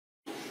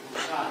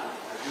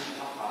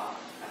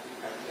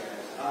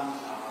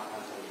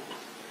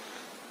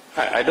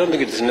I don't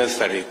think it is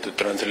necessary to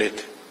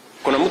translate.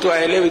 Kuna mtu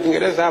haelewi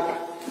Kiingereza hapa?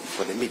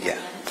 For the media.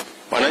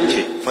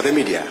 Wananchi? For the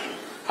media.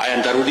 Haya,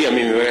 nitarudia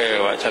mimi, wewe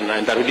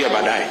wachana, nitarudia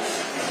baadaye.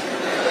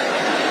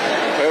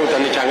 Wewe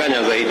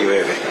utanichanganya zaidi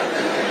wewe.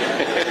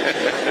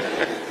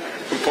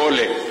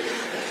 Pole.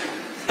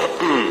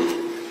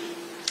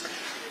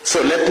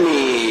 So let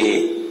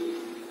me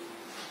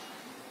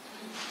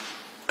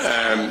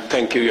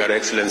thank you, Your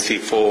Excellency,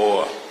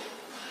 for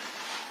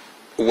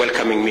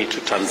welcoming me to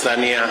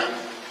Tanzania,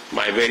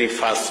 my very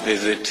first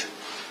visit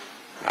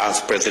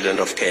as President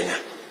of Kenya.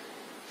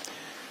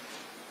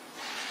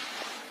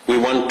 We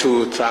want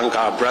to thank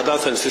our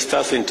brothers and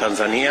sisters in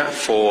Tanzania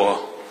for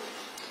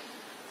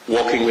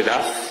working with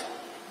us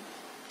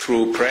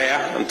through prayer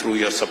and through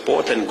your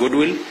support and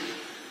goodwill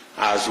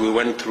as we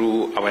went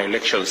through our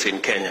elections in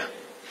Kenya.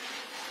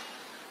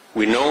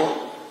 We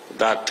know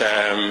that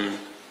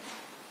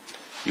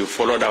you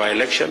followed our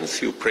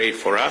elections, you prayed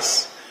for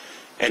us,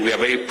 and we are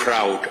very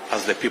proud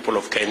as the people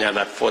of Kenya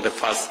that for the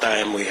first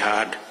time we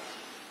had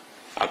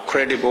a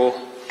credible,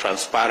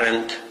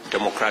 transparent,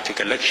 democratic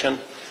election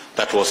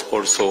that was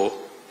also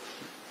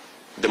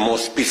the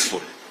most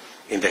peaceful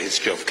in the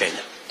history of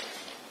Kenya.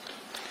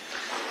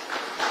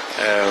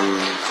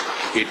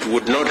 It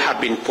would not have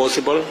been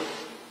possible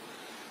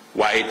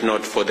were it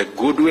not for the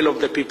goodwill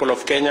of the people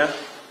of Kenya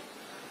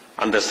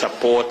and the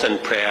support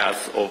and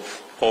prayers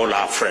of all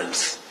our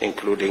friends,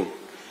 including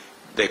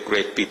the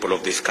great people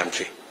of this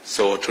country.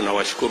 So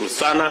tunawashukuru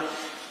sana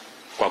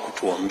kwa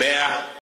kutuombea.